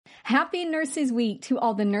Happy Nurses Week to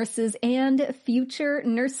all the nurses and future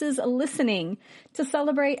nurses listening. To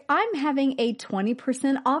celebrate, I'm having a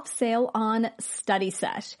 20% off sale on Study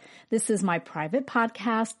Sesh. This is my private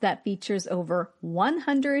podcast that features over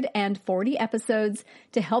 140 episodes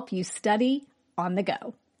to help you study on the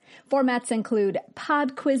go. Formats include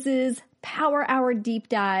pod quizzes, power hour deep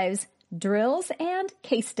dives, drills, and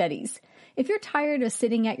case studies. If you're tired of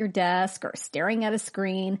sitting at your desk or staring at a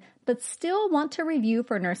screen, but still want to review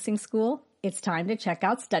for nursing school, it's time to check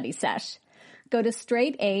out Study Sesh. Go to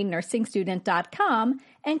straightanursingstudent.com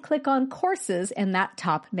and click on courses in that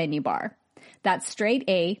top menu bar. That's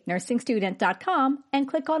straightanursingstudent.com and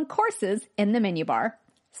click on courses in the menu bar.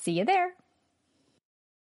 See you there.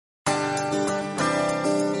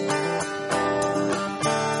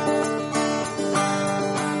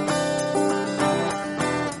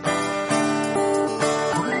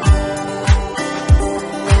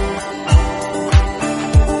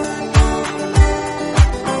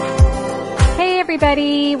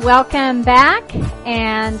 Everybody, welcome back,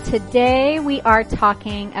 and today we are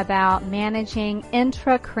talking about managing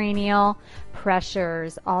intracranial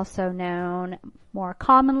pressures, also known more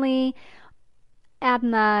commonly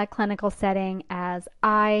in the clinical setting as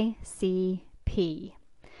ICP.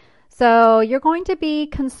 So you're going to be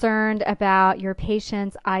concerned about your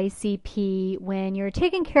patient's ICP when you're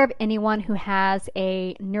taking care of anyone who has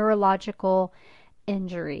a neurological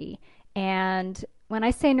injury. And when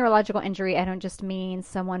I say neurological injury, I don't just mean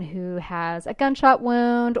someone who has a gunshot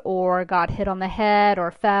wound or got hit on the head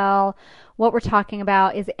or fell. What we're talking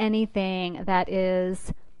about is anything that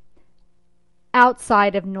is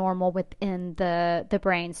outside of normal within the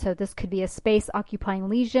brain. So this could be a space-occupying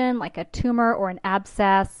lesion like a tumor or an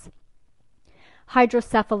abscess,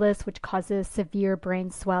 hydrocephalus, which causes severe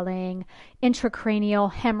brain swelling,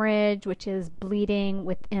 intracranial hemorrhage, which is bleeding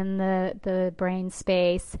within the brain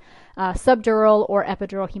space, subdural or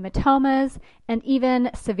epidural hematomas, and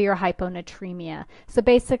even severe hyponatremia. So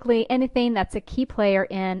basically anything that's a key player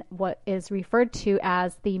in what is referred to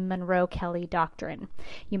as the Monroe-Kelly doctrine.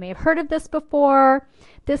 You may have heard of this before.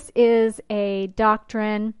 This is a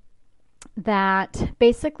doctrine that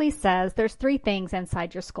basically says there's three things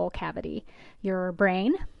inside your skull cavity: your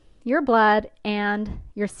brain, your blood, and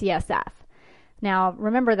your CSF. Now,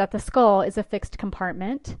 remember that the skull is a fixed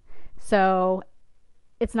compartment, so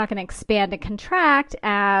it's not going to expand and contract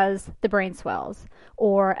as the brain swells,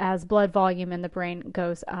 or as blood volume in the brain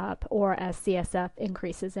goes up, or as CSF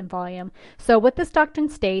increases in volume. So what this doctrine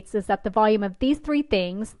states is that the volume of these three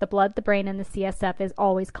things, the blood, the brain, and the CSF, is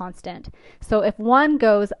always constant. So if one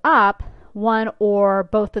goes up, one or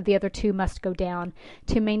both of the other two must go down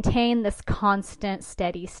to maintain this constant,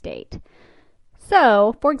 steady state.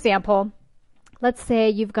 So, for example, let's say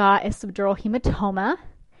you've got a subdural hematoma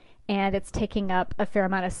and it's taking up a fair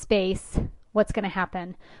amount of space. What's going to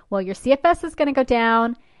happen? Well, your CFS is going to go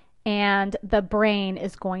down and the brain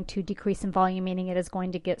is going to decrease in volume, meaning it is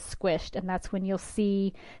going to get squished. And that's when you'll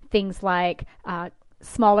see things like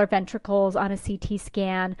smaller ventricles on a CT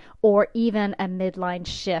scan, or even a midline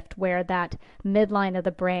shift where that midline of the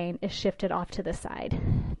brain is shifted off to the side.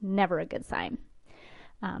 Never a good sign.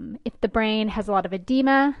 If the brain has a lot of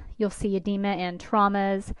edema, you'll see edema in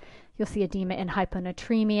traumas, you'll see edema in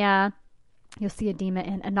hyponatremia, you'll see edema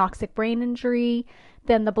in anoxic brain injury,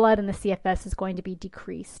 then the blood in the CFS is going to be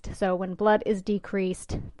decreased. So when blood is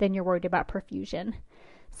decreased, then you're worried about perfusion.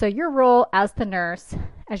 So your role as the nurse,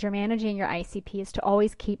 as you're managing your ICP, is to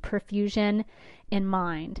always keep perfusion in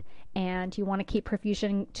mind. And you want to keep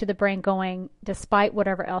perfusion to the brain going despite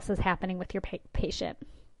whatever else is happening with your patient.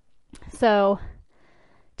 So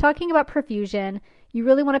talking about perfusion, you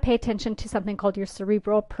really want to pay attention to something called your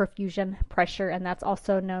cerebral perfusion pressure, and that's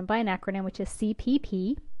also known by an acronym, which is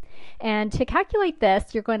CPP. And to calculate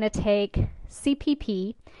this, you're going to take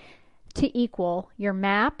CPP to equal your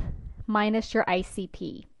MAP minus your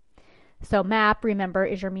ICP. So MAP, remember,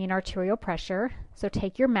 is your mean arterial pressure. So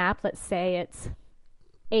take your MAP, let's say it's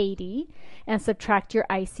 80, and subtract your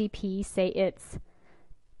ICP, say it's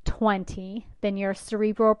 20. Then your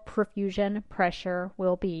cerebral perfusion pressure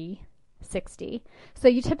will be 60. So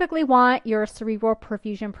you typically want your cerebral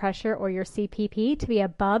perfusion pressure, or your CPP, to be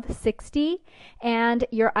above 60 and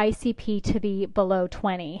your ICP to be below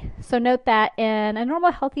 20. So note that in a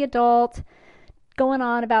normal healthy adult going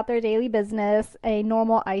on about their daily business, a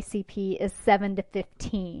normal ICP is 7 to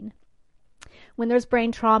 15. When there's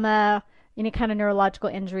brain trauma, any kind of neurological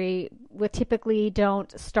injury, we typically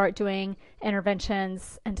don't start doing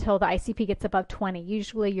interventions until the ICP gets above 20.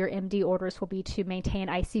 Usually your MD orders will be to maintain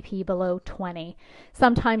ICP below 20.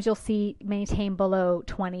 Sometimes you'll see maintain below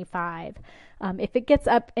 25. If it gets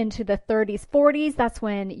up into the 30s, 40s, that's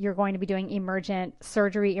when you're going to be doing emergent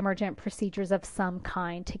surgery, emergent procedures of some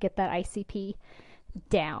kind to get that ICP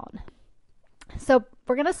down. So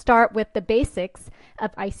we're going to start with the basics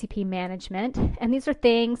of ICP management. And these are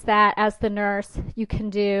things that as the nurse you can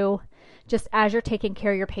do just as you're taking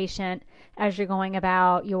care of your patient, as you're going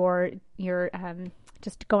about your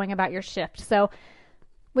shift. So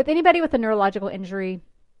with anybody with a neurological injury,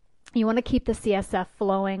 you want to keep the CSF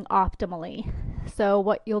flowing optimally. So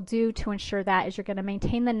what you'll do to ensure that is you're going to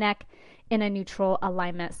maintain the neck in a neutral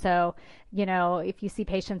alignment. So, if you see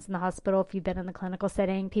patients in the hospital, if you've been in the clinical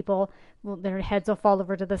setting, their heads will fall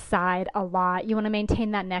over to the side a lot. You want to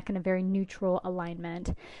maintain that neck in a very neutral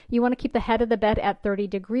alignment. You want to keep the head of the bed at 30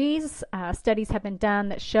 degrees. Studies have been done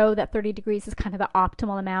that show that 30 degrees is kind of the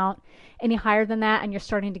optimal amount. Any higher than that, and you're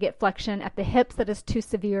starting to get flexion at the hips that is too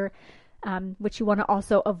severe, which you want to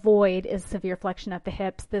also avoid is severe flexion at the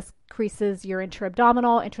hips. This increases your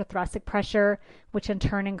intra-abdominal, intrathoracic pressure, which in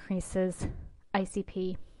turn increases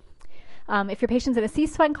ICP. If your patient's in a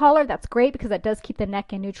C-spine collar, that's great because that does keep the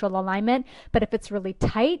neck in neutral alignment. But if it's really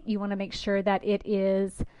tight, you want to make sure that it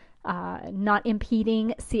is not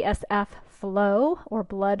impeding CSF flow or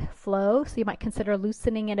blood flow. So you might consider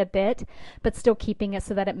loosening it a bit, but still keeping it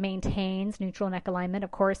so that it maintains neutral neck alignment.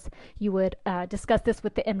 Of course, you would discuss this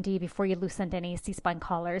with the MD before you loosened any C-spine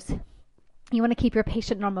collars. You want to keep your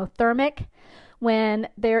patient normothermic. When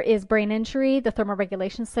there is brain injury, the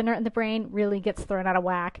thermoregulation center in the brain really gets thrown out of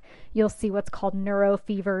whack. You'll see what's called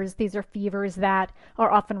neurofevers. These are fevers that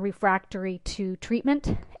are often refractory to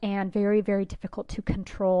treatment and very, very difficult to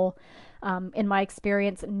control. In my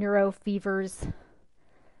experience, neurofevers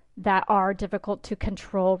that are difficult to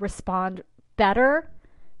control respond better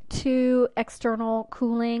to external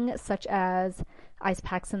cooling, such as ice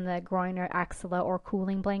packs in the groin or axilla or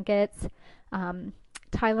cooling blankets.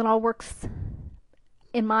 Tylenol works,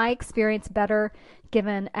 in my experience, better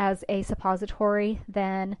given as a suppository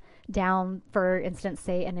than down, for instance,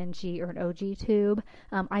 say an NG or an OG tube.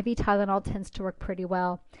 IV Tylenol tends to work pretty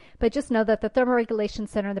well. But just know that the thermoregulation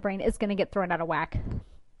center in the brain is going to get thrown out of whack.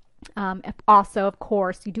 Also, of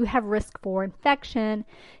course, you do have risk for infection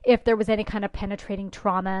if there was any kind of penetrating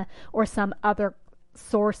trauma or some other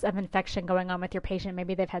source of infection going on with your patient.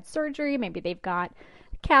 Maybe they've had surgery, maybe they've got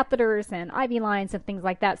catheters and IV lines and things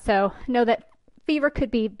like that. So know that fever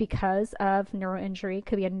could be because of neuroinjury,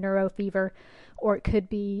 could be a neurofever, or it could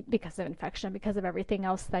be because of infection, because of everything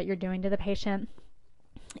else that you're doing to the patient.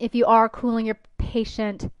 If you are cooling your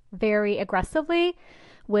patient very aggressively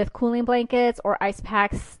with cooling blankets or ice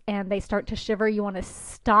packs and they start to shiver, you want to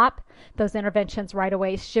stop those interventions right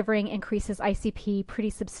away. Shivering increases ICP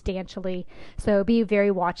pretty substantially, so be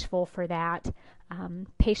very watchful for that.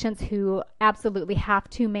 Patients who absolutely have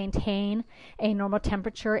to maintain a normal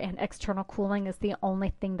temperature and external cooling is the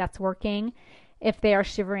only thing that's working. If they are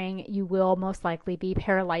shivering, you will most likely be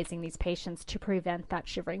paralyzing these patients to prevent that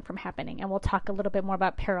shivering from happening. And we'll talk a little bit more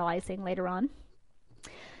about paralyzing later on.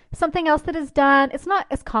 Something else that is done, it's not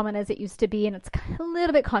as common as it used to be, and it's a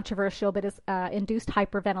little bit controversial, but is induced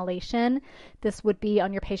hyperventilation. This would be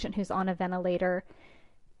on your patient who's on a ventilator,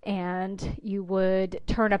 and you would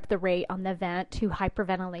turn up the rate on the vent to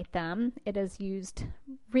hyperventilate them. It is used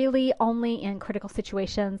really only in critical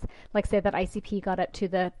situations, like say that ICP got up to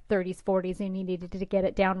the 30s, 40s, and you needed to get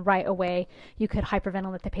it down right away. You could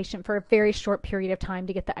hyperventilate the patient for a very short period of time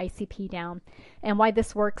to get the ICP down. And why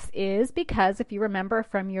this works is because if you remember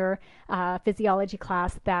from your physiology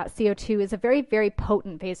class that CO2 is a very, very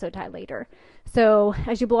potent vasodilator. So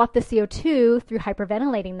as you blow off the CO2 through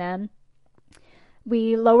hyperventilating them,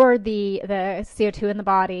 we lower the CO2 in the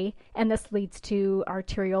body, and this leads to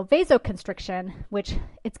arterial vasoconstriction, which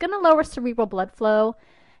it's going to lower cerebral blood flow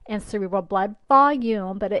and cerebral blood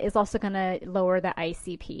volume, but it is also going to lower the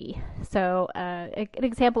ICP. So an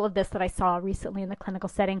example of this that I saw recently in the clinical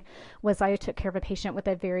setting was I took care of a patient with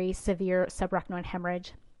a very severe subarachnoid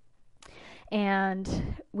hemorrhage.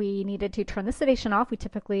 And we needed to turn the sedation off. We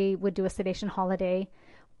typically would do a sedation holiday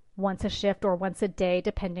once a shift or once a day,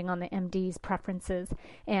 depending on the MD's preferences.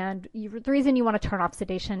 And the reason you want to turn off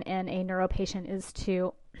sedation in a neuro patient is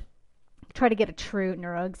to try to get a true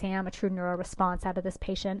neuro exam, a true neuro response out of this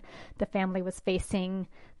patient. The family was facing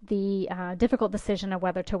the difficult decision of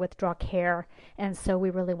whether to withdraw care, and so we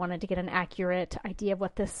really wanted to get an accurate idea of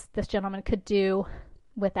what this gentleman could do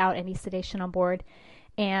without any sedation on board.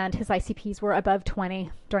 and his ICPs were above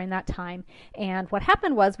 20 during that time. And what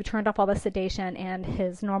happened was we turned off all the sedation and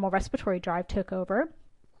his normal respiratory drive took over.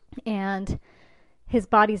 And his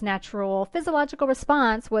body's natural physiological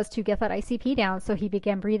response was to get that ICP down. So he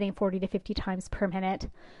began breathing 40 to 50 times per minute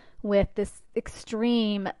with this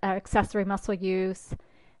extreme accessory muscle use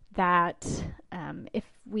that if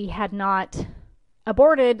we had not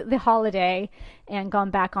aborted the holiday and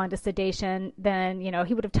gone back onto sedation, then,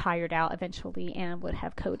 he would have tired out eventually and would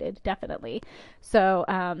have coded, definitely. So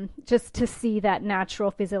just to see that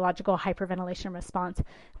natural physiological hyperventilation response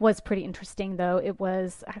was pretty interesting, though it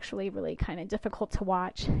was actually really kind of difficult to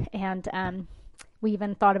watch. And we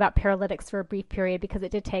even thought about paralytics for a brief period because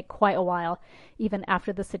it did take quite a while, even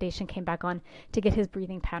after the sedation came back on, to get his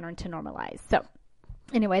breathing pattern to normalize. So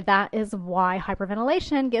anyway, that is why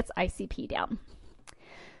hyperventilation gets ICP down.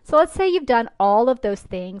 So let's say you've done all of those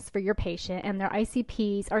things for your patient and their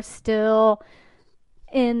ICPs are still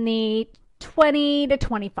in the 20 to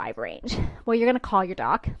 25 range. Well, you're going to call your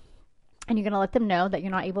doc and you're going to let them know that you're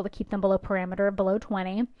not able to keep them below parameter below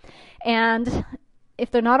 20. And if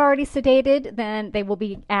they're not already sedated, then they will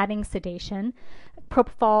be adding sedation.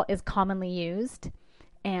 Propofol is commonly used.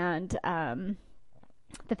 And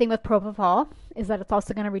the thing with propofol is that it's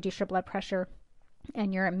also going to reduce your blood pressure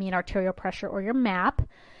and your mean arterial pressure, or your MAP.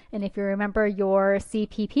 And if you remember your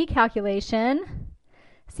CPP calculation,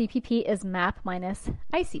 CPP is MAP minus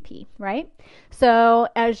ICP, right? So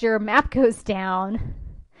as your MAP goes down,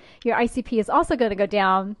 your ICP is also going to go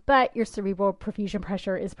down, but your cerebral perfusion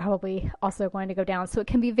pressure is probably also going to go down. So it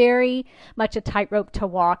can be very much a tightrope to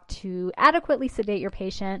walk to adequately sedate your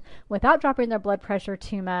patient without dropping their blood pressure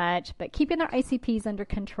too much, but keeping their ICPs under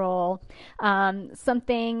control.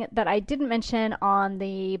 Something that I didn't mention on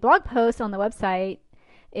the blog post on the website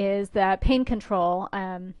is that pain control.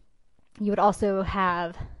 You would also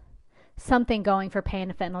have something going for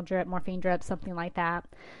pain, a fentanyl drip, morphine drip, something like that,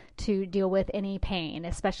 to deal with any pain,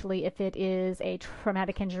 especially if it is a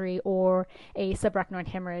traumatic injury or a subarachnoid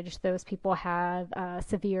hemorrhage. Those people have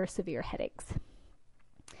severe headaches.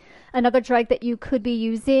 Another drug that you could be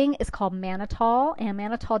using is called mannitol, and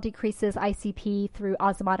mannitol decreases ICP through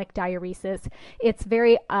osmotic diuresis. It's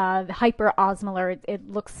very hyperosmolar. It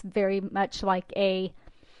looks very much like a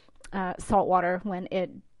salt water.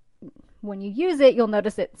 When you use it, you'll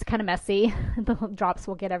notice it's kind of messy. The drops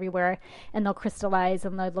will get everywhere and they'll crystallize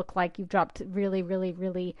and they'll look like you've dropped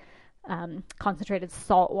really concentrated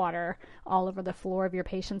salt water all over the floor of your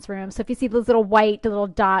patient's room. So if you see those little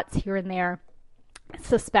dots here and there,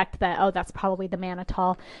 suspect that, that's probably the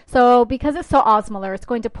mannitol. So because it's so osmolar, it's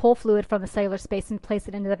going to pull fluid from the cellular space and place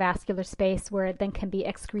it into the vascular space where it then can be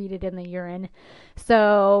excreted in the urine.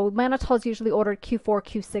 So mannitol is usually ordered Q4,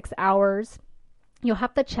 Q6 hours. You'll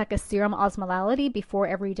have to check a serum osmolality before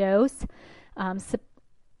every dose.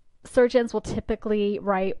 Surgeons will typically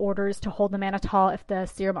write orders to hold the mannitol if the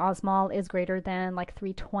serum osmol is greater than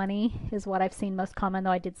 320 is what I've seen most common,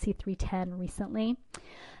 though I did see 310 recently.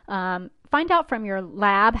 Find out from your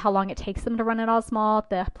lab how long it takes them to run an osmol.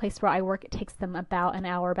 The place where I work, it takes them about an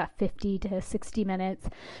hour, about 50 to 60 minutes.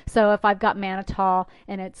 So if I've got mannitol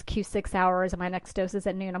and it's Q6 hours and my next dose is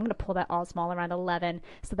at noon, I'm going to pull that osmol around 11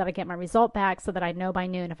 so that I get my result back so that I know by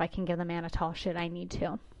noon if I can give the mannitol should I need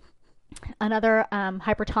to. Another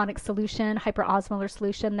hypertonic solution, hyperosmolar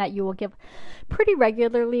solution that you will give pretty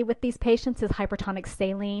regularly with these patients is hypertonic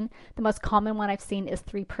saline. The most common one I've seen is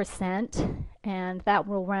 3%, and that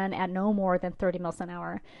will run at no more than 30 mils an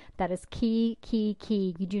hour. That is key.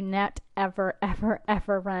 You do not ever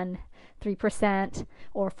run 3%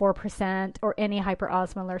 or 4% or any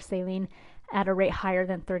hyperosmolar saline at a rate higher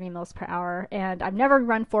than 30 mils per hour. And I've never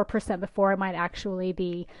run 4% before. It might actually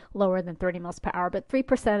be lower than 30 mils per hour, but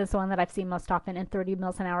 3% is the one that I've seen most often, and 30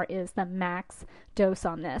 mils an hour is the max dose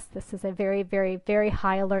on this. This is a very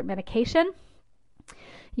high alert medication.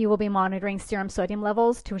 You will be monitoring serum sodium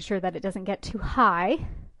levels to ensure that it doesn't get too high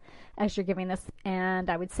as you're giving this, and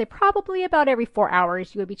I would say probably about every 4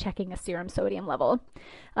 hours you would be checking a serum sodium level.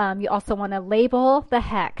 You also want to label the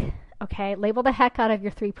heck out of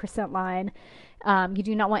your 3% line. You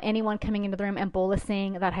do not want anyone coming into the room and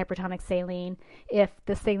bolusing that hypertonic saline. If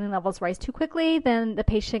the saline levels rise too quickly, then the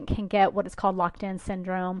patient can get what is called locked-in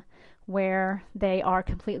syndrome, where they are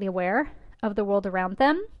completely aware of the world around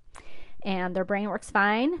them and their brain works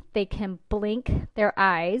fine. They can blink their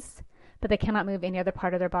eyes, but they cannot move any other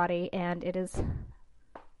part of their body, and it is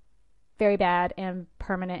very bad and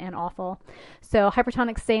permanent and awful. So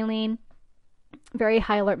hypertonic saline, very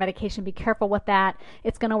high alert medication. Be careful with that.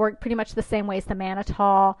 It's going to work pretty much the same way as the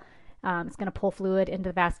mannitol. It's going to pull fluid into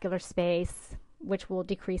the vascular space, which will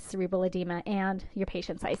decrease cerebral edema and your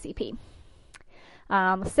patient's ICP.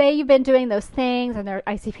 Say you've been doing those things and their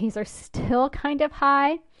ICPs are still kind of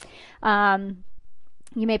high.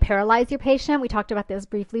 You may paralyze your patient. We talked about this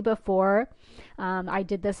briefly before. I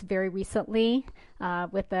did this very recently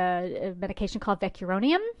with a medication called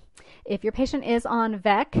vecuronium. If your patient is on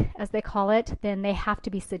VEC, as they call it, then they have to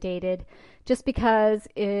be sedated just because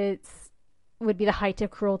it would be the height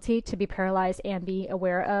of cruelty to be paralyzed and be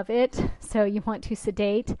aware of it. So you want to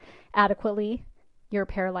sedate adequately your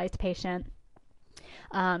paralyzed patient.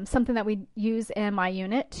 Something that we use in my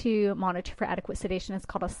unit to monitor for adequate sedation is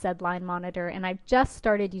called a SedLine monitor, and I've just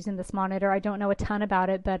started using this monitor. I don't know a ton about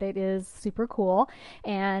it, but it is super cool,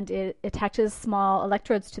 and it attaches small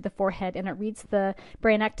electrodes to the forehead, and it reads the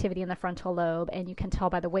brain activity in the frontal lobe, and you can tell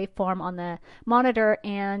by the waveform on the monitor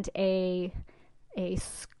and a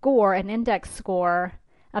score, an index score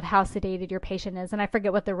of how sedated your patient is. And I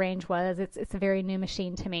forget what the range was. It's a very new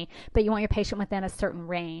machine to me, but you want your patient within a certain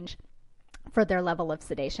range for their level of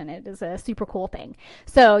sedation. It is a super cool thing.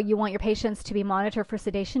 So you want your patients to be monitored for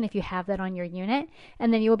sedation if you have that on your unit.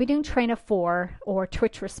 And then you will be doing train of 4 or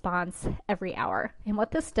twitch response every hour. And what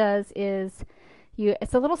this does is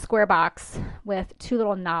it's a little square box with 2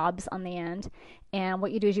 little knobs on the end. And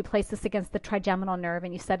what you do is you place this against the trigeminal nerve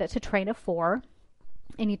and you set it to train of 4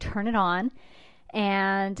 and you turn it on.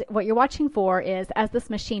 And what you're watching for is as this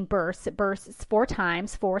machine bursts, it bursts 4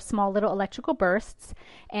 times, 4 small little electrical bursts,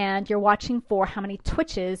 and you're watching for how many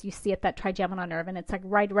twitches you see at that trigeminal nerve, and it's like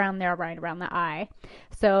right around there, right around the eye.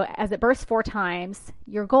 So as it bursts 4 times,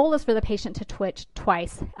 your goal is for the patient to twitch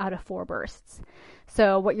twice out of 4 bursts.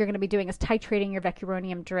 So what you're going to be doing is titrating your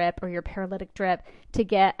vecuronium drip or your paralytic drip to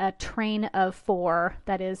get a train of 4,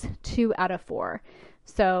 that is 2 out of 4.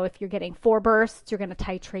 So if you're getting 4 bursts, you're going to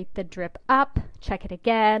titrate the drip up, check it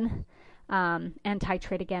again, and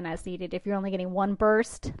titrate again as needed. If you're only getting 1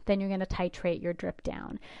 burst, then you're going to titrate your drip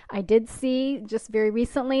down. I did see just very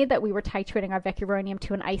recently that we were titrating our vecuronium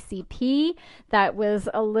to an ICP. That was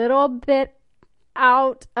a little bit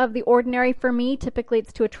out of the ordinary for me. Typically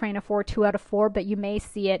it's to a train of 4, 2 out of 4, but you may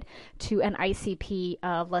see it to an ICP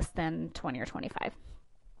of less than 20 or 25.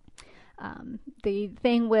 The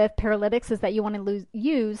thing with paralytics is that you want to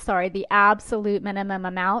use the absolute minimum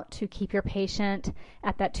amount to keep your patient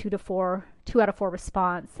at that 2 out of 4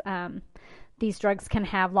 response. These drugs can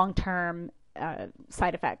have long-term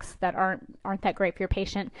side effects that aren't that great for your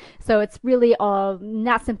patient. So it's really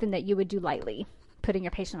not something that you would do lightly, putting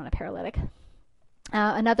your patient on a paralytic.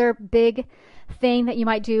 Another big thing that you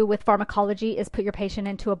might do with pharmacology is put your patient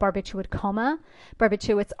into a barbiturate coma.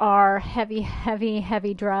 Barbiturates are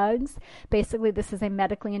heavy drugs. Basically, this is a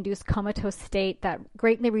medically induced comatose state that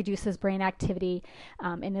greatly reduces brain activity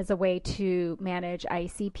and is a way to manage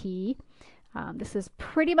ICP. This is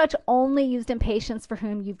pretty much only used in patients for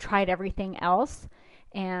whom you've tried everything else.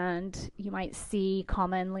 And you might see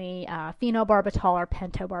commonly phenobarbital or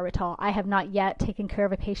pentobarbital. I have not yet taken care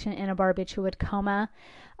of a patient in a barbiturate coma.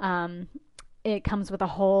 It comes with a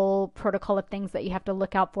whole protocol of things that you have to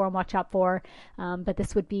look out for and watch out for. But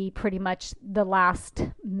this would be pretty much the last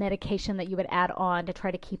medication that you would add on to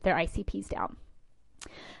try to keep their ICPs down.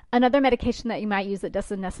 Another medication that you might use that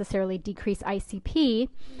doesn't necessarily decrease ICP,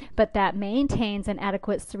 but that maintains an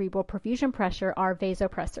adequate cerebral perfusion pressure are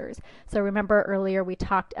vasopressors. So remember earlier we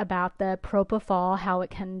talked about the propofol, how it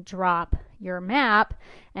can drop your MAP,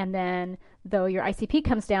 and then though your ICP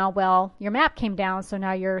comes down, well, your MAP came down, so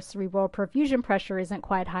now your cerebral perfusion pressure isn't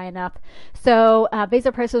quite high enough. So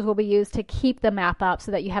vasopressors will be used to keep the MAP up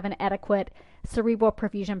so that you have an adequate cerebral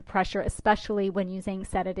perfusion pressure, especially when using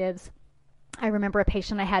sedatives. I remember a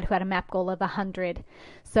patient I had who had a MAP goal of 100.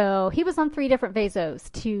 So he was on 3 different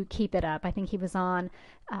vasos to keep it up. I think he was on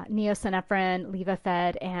neosynephrine,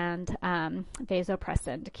 Levophed, and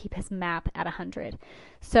vasopressin to keep his MAP at 100.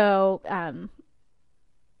 So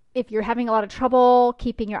if you're having a lot of trouble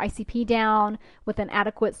keeping your ICP down with an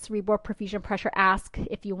adequate cerebral perfusion pressure, ask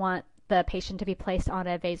if you want the patient to be placed on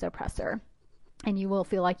a vasopressor. And you will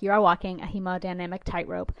feel like you are walking a hemodynamic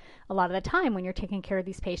tightrope a lot of the time when you're taking care of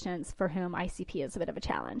these patients for whom ICP is a bit of a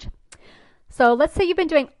challenge. So let's say you've been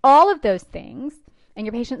doing all of those things and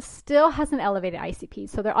your patient still has an elevated ICP.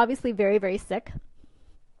 So they're obviously very, very sick.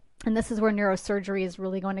 And this is where neurosurgery is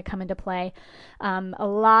really going to come into play. A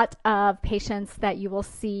lot of patients that you will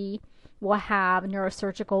see will have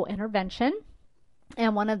neurosurgical intervention.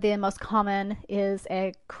 And one of the most common is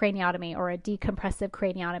a craniotomy or a decompressive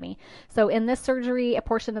craniotomy. So in this surgery, a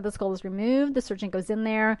portion of the skull is removed. The surgeon goes in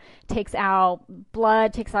there, takes out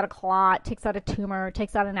blood, takes out a clot, takes out a tumor,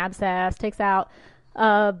 takes out an abscess, takes out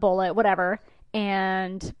a bullet, whatever,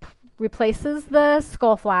 and replaces the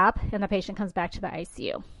skull flap, and the patient comes back to the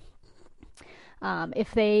ICU.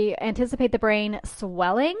 If they anticipate the brain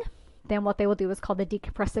swelling, then what they will do is called the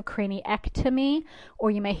decompressive craniectomy, or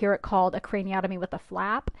you may hear it called a craniotomy with a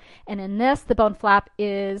flap. And in this, the bone flap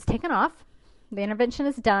is taken off, the intervention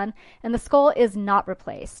is done, and the skull is not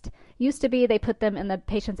replaced. Used to be they put them in the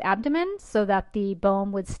patient's abdomen so that the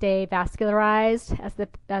bone would stay vascularized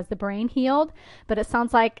as the brain healed, but it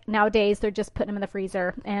sounds like nowadays they're just putting them in the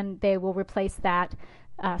freezer, and they will replace that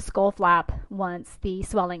skull flap once the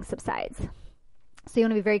swelling subsides. So you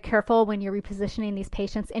want to be very careful when you're repositioning these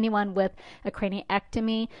patients. Anyone with a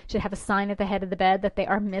craniectomy should have a sign at the head of the bed that they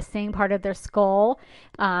are missing part of their skull.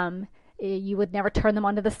 You would never turn them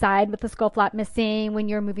onto the side with the skull flap missing. When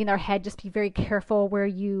you're moving their head, just be very careful where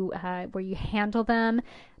you handle them,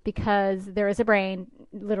 because there is a brain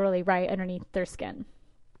literally right underneath their skin.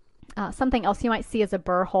 Something else you might see is a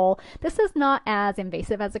burr hole. This is not as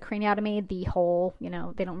invasive as a craniotomy. The hole,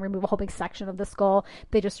 they don't remove a whole big section of the skull.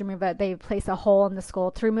 They just they place a hole in the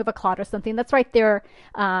skull to remove a clot or something that's right there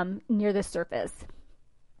near the surface.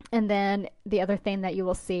 And then the other thing that you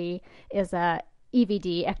will see is a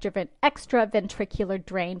EVD, extraventricular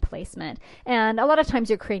drain placement. And a lot of times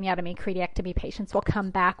your craniectomy patients will come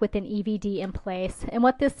back with an EVD in place. And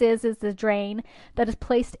what this is the drain that is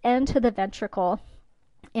placed into the ventricle.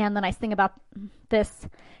 And the nice thing about this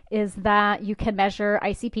is that you can measure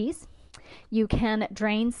ICPs. You can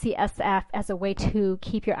drain CSF as a way to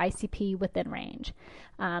keep your ICP within range.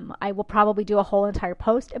 I will probably do a whole entire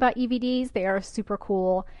post about EVDs. They are super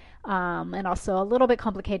cool and also a little bit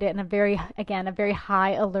complicated and a very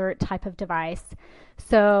high alert type of device.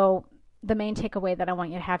 So the main takeaway that I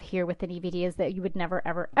want you to have here with an EVD is that you would never,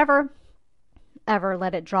 ever, ever, ever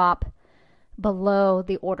let it drop below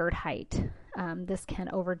the ordered height. This can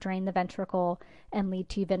overdrain the ventricle and lead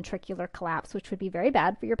to ventricular collapse, which would be very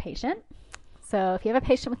bad for your patient. So if you have a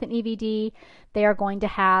patient with an EVD, they are going to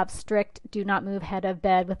have strict do not move head of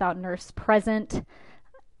bed without nurse present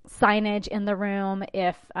signage in the room.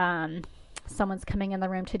 If someone's coming in the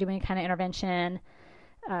room to do any kind of intervention,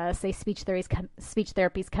 say speech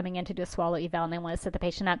therapy is coming in to do a swallow eval and they want to set the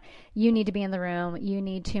patient up, you need to be in the room. You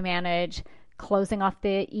need to manage closing off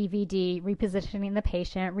the EVD, repositioning the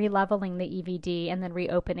patient, releveling the EVD, and then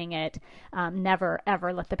reopening it. Never,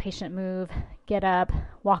 ever let the patient move, get up,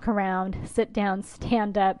 walk around, sit down,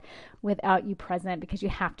 stand up without you present, because you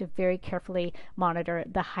have to very carefully monitor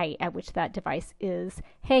the height at which that device is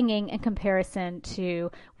hanging in comparison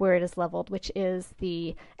to where it is leveled, which is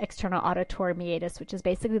the external auditory meatus, which is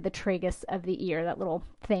basically the tragus of the ear, that little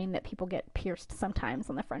thing that people get pierced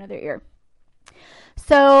sometimes on the front of their ear.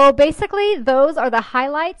 So basically, those are the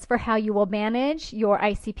highlights for how you will manage your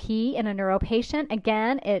ICP in a neuro patient.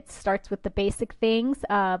 Again, it starts with the basic things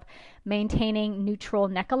of maintaining neutral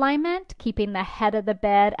neck alignment, keeping the head of the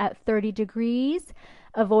bed at 30 degrees,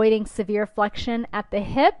 avoiding severe flexion at the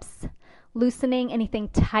hips, loosening anything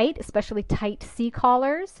tight, especially tight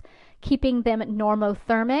C-collars, keeping them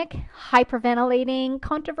normothermic, hyperventilating,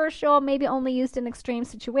 controversial, maybe only used in extreme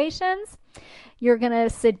situations. You're going to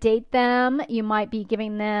sedate them. You might be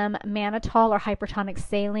giving them mannitol or hypertonic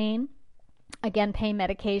saline. Again, pain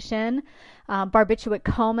medication, barbiturate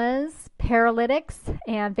comas, paralytics,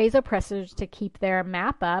 and vasopressors to keep their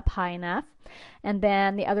MAP up high enough. And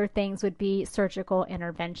then the other things would be surgical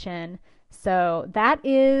intervention. So that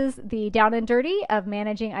is the down and dirty of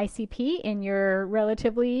managing ICP in your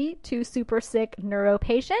relatively to super sick neuro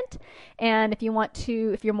patient. And if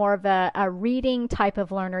you're more of a reading type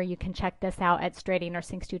of learner, you can check this out at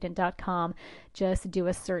straightanursingstudent.com. Just do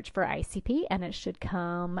a search for ICP and it should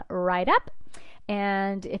come right up.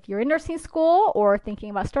 And if you're in nursing school or thinking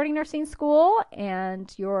about starting nursing school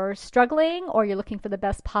and you're struggling or you're looking for the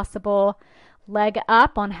best possible leg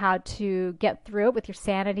up on how to get through it with your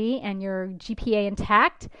sanity and your GPA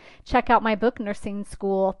intact, check out my book, Nursing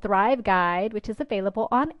School Thrive Guide, which is available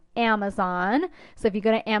on Amazon. So if you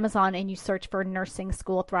go to Amazon and you search for Nursing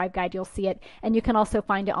School Thrive Guide, you'll see it. And you can also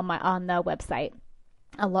find it on the website.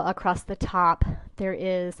 Across the top, there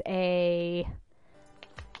is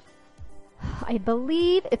I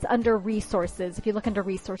believe it's under resources. If you look under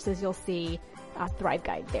resources, you'll see Thrive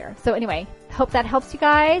Guide there. So anyway, hope that helps you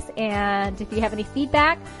guys. And if you have any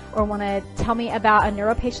feedback or want to tell me about a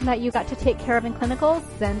neuro patient that you got to take care of in clinical,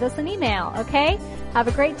 send us an email. Okay? Have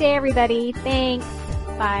a great day, everybody. Thanks.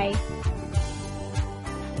 Bye.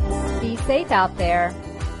 Be safe out there.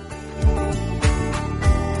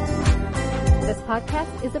 This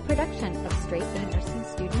podcast is a production of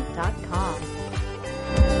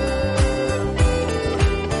straightanursingstudent.com.